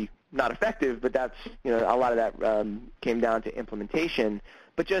ultimately not effective, but that's, a lot of that came down to implementation.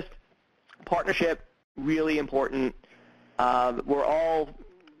 But just partnership, really important. We're all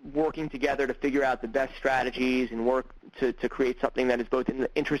working together to figure out the best strategies and work to create something that is both in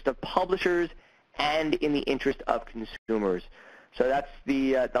the interest of publishers and in the interest of consumers. So that's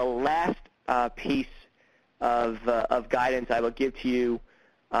the last piece of guidance I will give to you.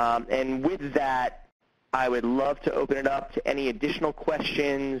 And with that, I would love to open it up to any additional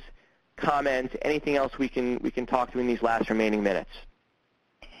questions, comments, anything else we can talk to in these last remaining minutes.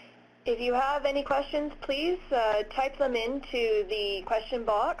 If you have any questions, please type them into the question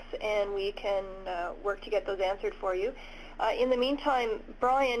box, and we can work to get those answered for you. In the meantime,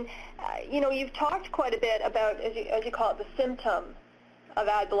 Brian, you've talked quite a bit about, as you call it, the symptom of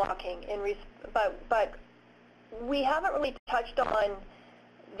ad blocking, but we haven't really touched on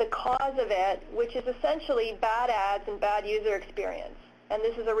the cause of it, which is essentially bad ads and bad user experience, and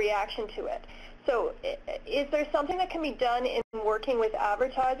this is a reaction to it. So is there something that can be done in working with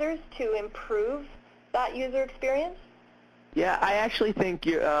advertisers to improve that user experience? Yeah, I actually think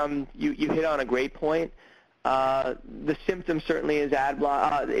you hit on a great point. The symptom certainly is ad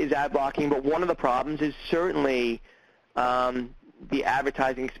blocking, but one of the problems is certainly the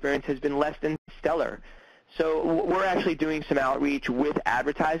advertising experience has been less than stellar. So we're actually doing some outreach with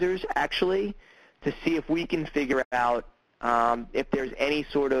advertisers, actually, to see if we can figure out if there's any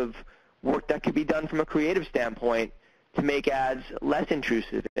sort of work that could be done from a creative standpoint to make ads less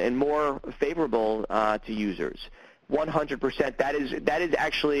intrusive and more favorable to users. 100%. That is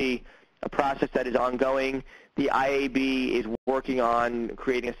actually a process that is ongoing. The IAB is working on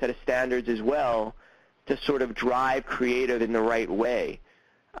creating a set of standards as well to sort of drive creative in the right way,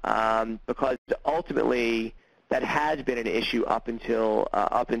 because ultimately that has been an issue up until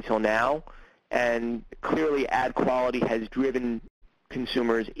now, and clearly ad quality has driven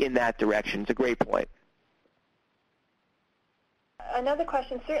consumers in that direction. It's a great point. Another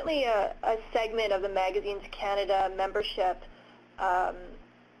question, certainly a segment of the Magazines Canada membership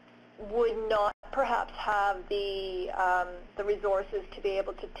would not perhaps have the resources to be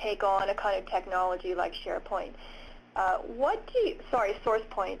able to take on a kind of technology like SharePoint.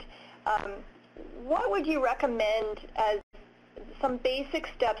 SourcePoint. What would you recommend as some basic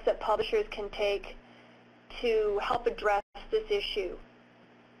steps that publishers can take to help address this issue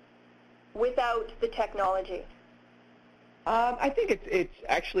without the technology? I think it's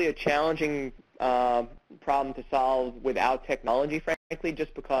actually a challenging problem to solve without technology, frankly,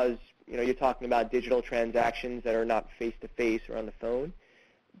 just because you're talking about digital transactions that are not face-to-face or on the phone.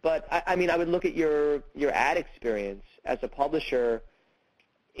 But I mean, I would look at your ad experience as a publisher.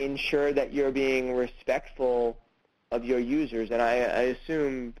 Ensure that you're being respectful of your users, and I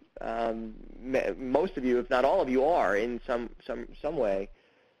assume most of you, if not all of you, are in some way.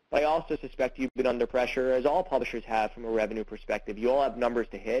 But I also suspect you've been under pressure, as all publishers have, from a revenue perspective. You all have numbers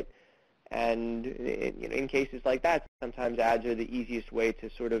to hit, and in cases like that, sometimes ads are the easiest way to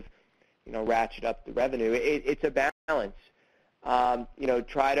sort of, ratchet up the revenue. It's a balance.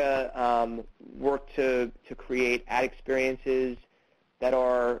 Try to work to create ad experiences that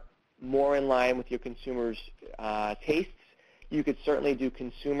are more in line with your consumers' tastes. You could certainly do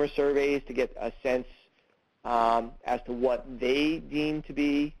consumer surveys to get a sense as to what they deem to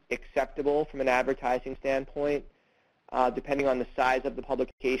be acceptable from an advertising standpoint, depending on the size of the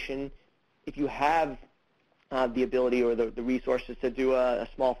publication. If you have the ability or the resources to do a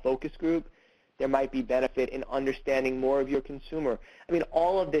small focus group, there might be benefit in understanding more of your consumer. I mean,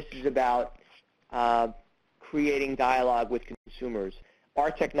 all of this is about creating dialogue with consumers. Our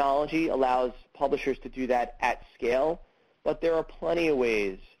technology allows publishers to do that at scale, but there are plenty of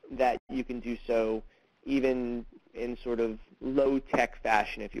ways that you can do so, even in sort of low-tech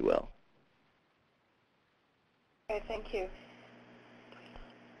fashion, if you will. Okay, thank you.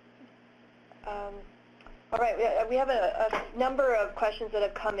 All right, we have a number of questions that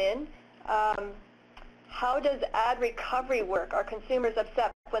have come in. How does ad recovery work? Are consumers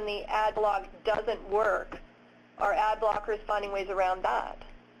upset when the ad block doesn't work? Are ad blockers finding ways around that?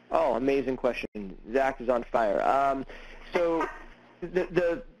 Oh, amazing question. Zach is on fire. So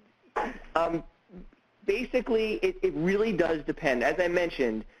basically, it really does depend. As I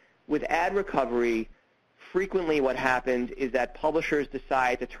mentioned, with ad recovery, frequently what happens is that publishers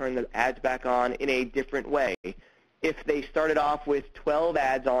decide to turn the ads back on in a different way. If they started off with 12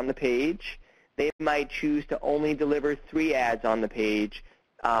 ads on the page, they might choose to only deliver 3 ads on the page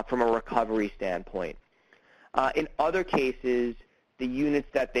from a recovery standpoint. In other cases, the units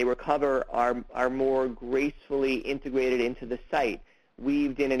that they recover are more gracefully integrated into the site,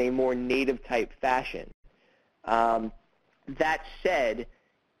 weaved in a more native type fashion. That said,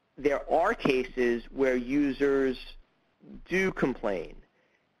 there are cases where users do complain,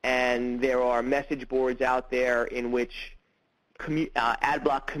 and there are message boards out there in which ad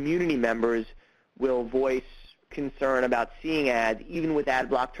block community members will voice concern about seeing ads even with ad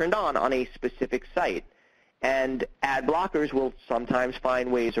block turned on a specific site. And ad blockers will sometimes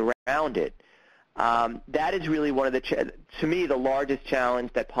find ways around it. That is really one of the, to me, the largest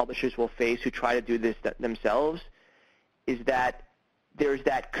challenge that publishers will face who try to do this themselves, is that there's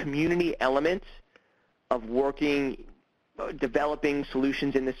that community element of developing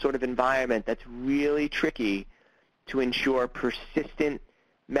solutions in this sort of environment that's really tricky to ensure persistent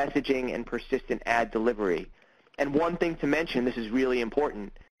messaging and persistent ad delivery. And one thing to mention, this is really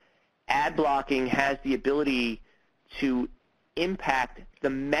important, ad blocking has the ability to impact the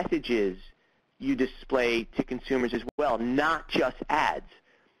messages you display to consumers as well, not just ads.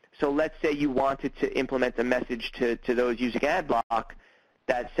 So let's say you wanted to implement a message to those using ad block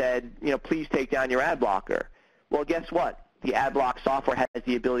that said, please take down your ad blocker. Well, guess what? The ad block software has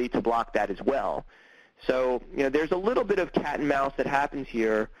the ability to block that as well. So, there's a little bit of cat and mouse that happens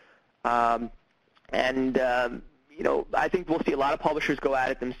here. I think we'll see a lot of publishers go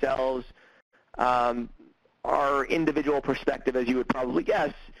at it themselves. our individual perspective, as you would probably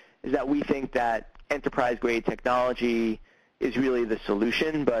guess, is that we think that enterprise-grade technology is really the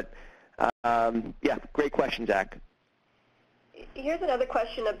solution. But, yeah, great question, Zach. Here's another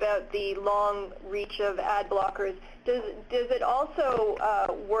question about the long reach of ad blockers. Does it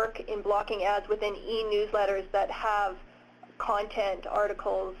also work in blocking ads within e-newsletters that have content,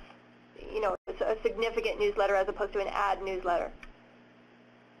 articles, a significant newsletter as opposed to an ad newsletter?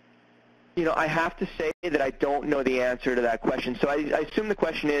 I have to say that I don't know the answer to that question. So I assume the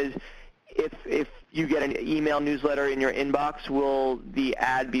question is, if you get an email newsletter in your inbox, will the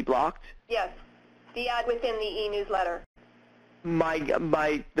ad be blocked? Yes, the ad within the e-newsletter.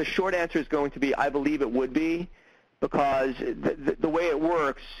 The short answer is going to be I believe it would be, because the way it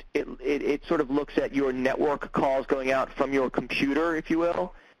works, it sort of looks at your network calls going out from your computer, if you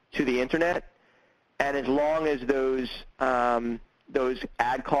will, to the internet, and as long as those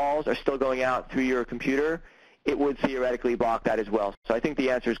ad calls are still going out through your computer, it would theoretically block that as well. So I think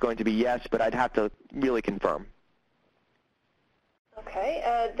the answer is going to be yes, but I'd have to really confirm. Okay.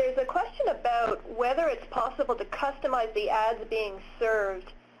 There's a question about whether it's possible to customize the ads being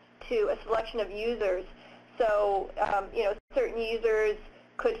served to a selection of users. So, certain users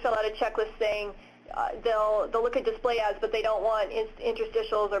could fill out a checklist saying they'll look at display ads, but they don't want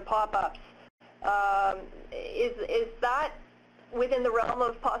interstitials or pop-ups. Is that within the realm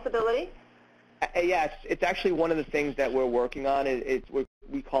of possibility? Yes, it's actually one of the things that we're working on.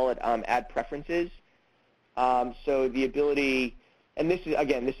 We call it ad preferences. So the ability, and this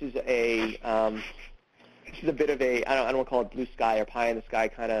is a bit of a, I don't want to call it blue sky or pie in the sky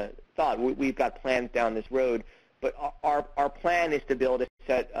kind of thought. We've got plans down this road, but our plan is to build a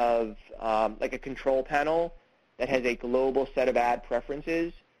set of, like a control panel that has a global set of ad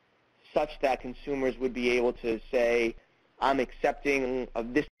preferences such that consumers would be able to say, I'm accepting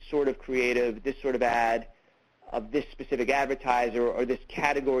of this sort of creative, this sort of ad, of this specific advertiser or this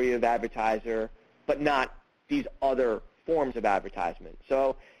category of advertiser, but not these other forms of advertisement.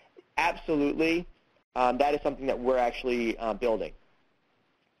 So absolutely, that is something that we're actually building.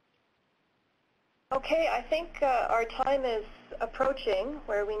 Okay, I think our time is approaching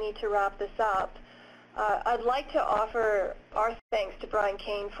where we need to wrap this up. I'd like to offer our thanks to Briane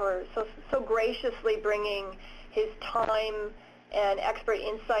Kane for so graciously bringing his time and expert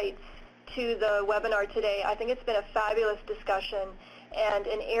insights to the webinar today. I think it's been a fabulous discussion and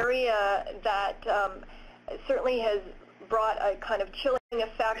an area that certainly has brought a kind of chilling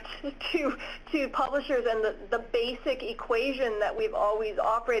effect to publishers and the basic equation that we've always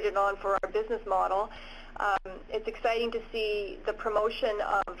operated on for our business model. It's exciting to see the promotion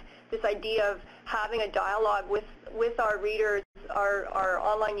of this idea of having a dialogue with our readers, our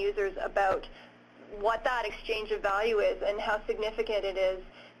online users, about what that exchange of value is and how significant it is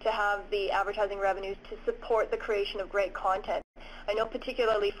to have the advertising revenues to support the creation of great content. I know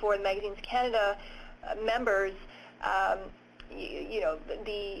particularly for the Magazines Canada members,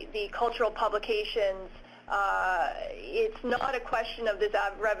 the cultural publications, it's not a question of this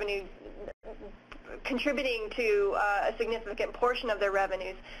ad revenue contributing to a significant portion of their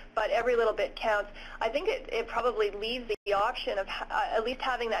revenues, but every little bit counts. I think it probably leaves the option of at least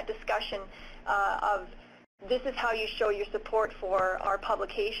having that discussion of this is how you show your support for our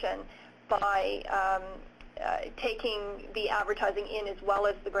publication by taking the advertising in as well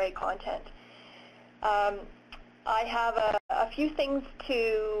as the great content. I have a few things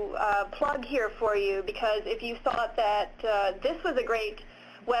to plug here for you, because if you thought that this was a great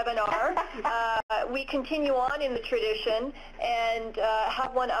webinar, we continue on in the tradition and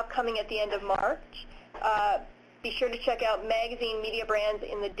have one upcoming at the end of March. Be sure to check out Magazine Media Brands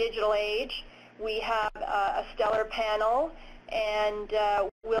in the Digital Age. We have a stellar panel, and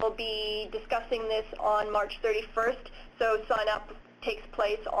we'll be discussing this on March 31st, so sign up takes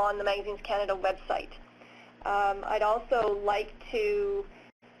place on the Magazines Canada website. I'd also like to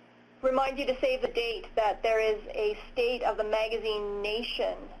remind you to save the date that there is a State of the Magazine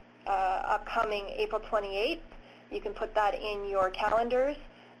Nation upcoming April 28th. You can put that in your calendars.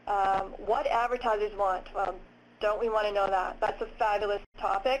 What advertisers want? Well, don't we want to know that? That's a fabulous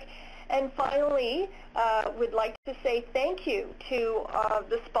topic. And finally, we'd like to say thank you to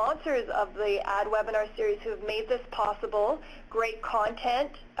the sponsors of the Ad Webinar Series who have made this possible. Great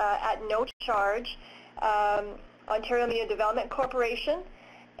content at no charge. Ontario Media Development Corporation.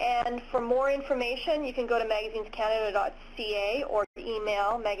 And for more information, you can go to magazinescanada.ca or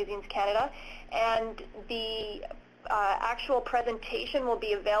email Magazines Canada. And the actual presentation will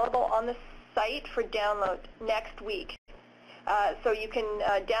be available on the site for download next week. So you can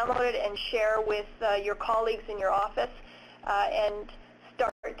download it and share with your colleagues in your office and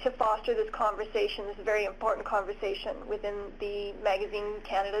start to foster this conversation, this very important conversation within the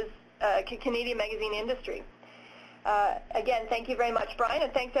Canadian magazine industry. Again, thank you very much, Brian,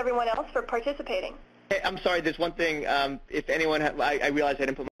 and thanks everyone else for participating. Hey, I'm sorry, there's one thing. If anyone, I realized I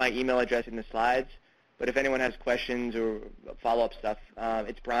didn't put my email address in the slides, but if anyone has questions or follow-up stuff,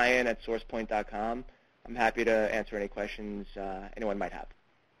 it's Briane@sourcepoint.com. I'm happy to answer any questions anyone might have.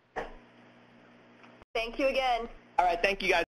 Thank you again. All right, thank you guys.